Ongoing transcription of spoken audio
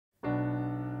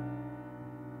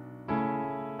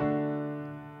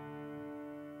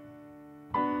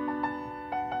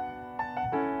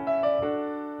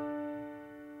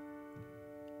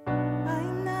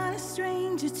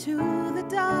into the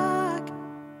dark.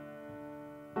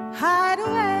 Hide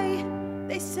away,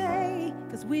 they say,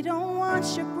 'cause we don't want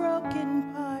your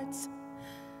broken parts.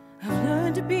 I've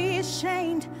learned to be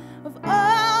ashamed of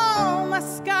all my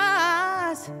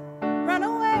scars. Run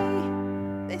away,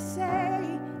 they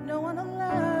say, no one will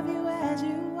love you as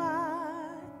you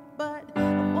are. But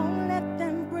I won't let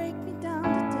them break me down to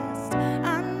dust.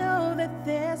 I know that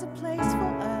there's a place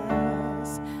for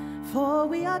us, for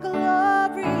we are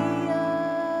glorious.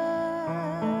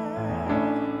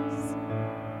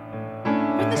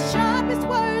 When the sharpest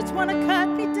words want to cut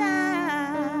me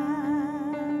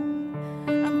down,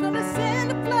 I'm gonna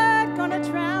send a flood, gonna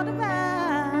drown them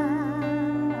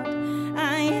out.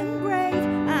 I am brave,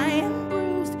 I am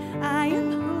bruised, I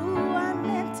am who I'm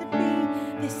meant to be.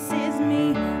 This is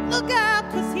me. Look out,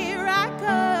 'cause here I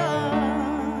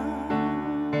come,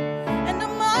 and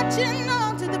I'm marching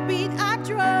on to the beat I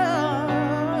drum.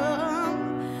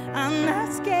 I'm not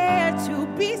scared to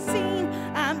be seen,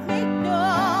 I make no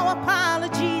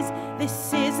apologies.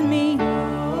 This is me.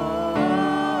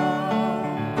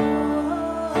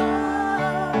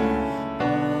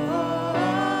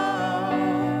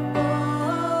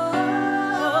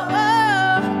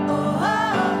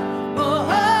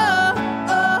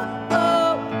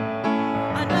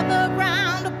 Another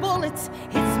round of bullets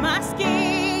hits my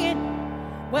skin.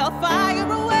 Well, fire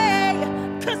away,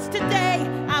 'cause today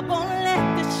I won't let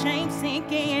the shame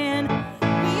sink in.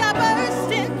 We are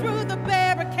bursting through the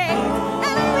barricades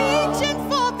and reaching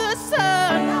for the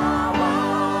sun.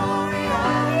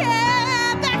 Yeah,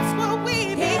 that's what we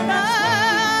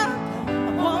become.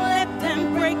 I won't let them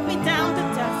break me down to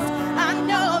dust. I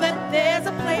know that there's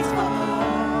a place for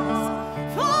us,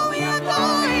 for we are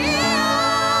glorious.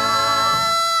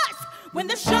 When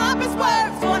the sharpest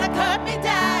words wanna cut me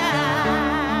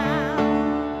down,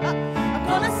 I'm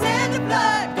gonna send the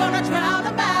blood, gonna drown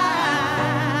them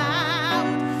out.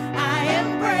 I am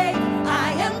brave, I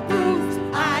am bruised,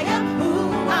 I am who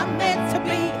I'm meant to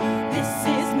be. This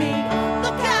is me.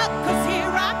 Look out, 'cause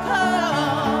here I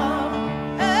come,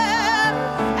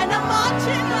 and I'm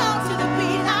marching on to the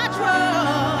beat I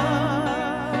drum.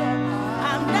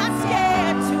 I'm not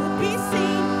scared to be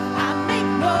seen, I make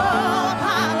no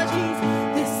apologies.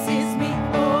 This is me.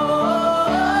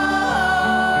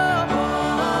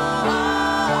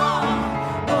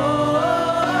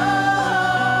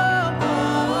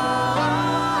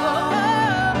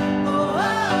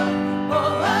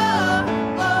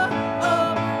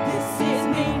 This is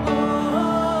me.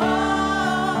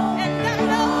 And I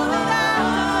know that I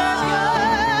deserve your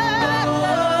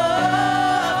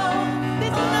love.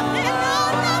 There's nothing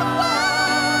on the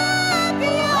world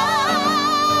beyond.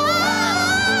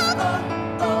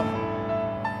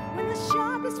 When the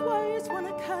sharpest words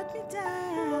wanna cut me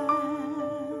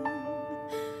down,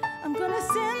 I'm gonna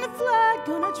send a flood,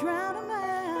 gonna drown them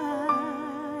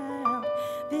out.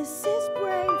 This is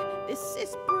brave, this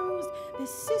is bruised,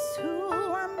 this is who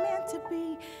I'm meant to be.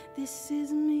 This is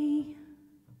me.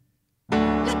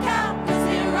 Look out, 'cause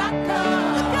here I come.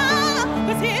 Look out,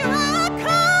 'cause here I come.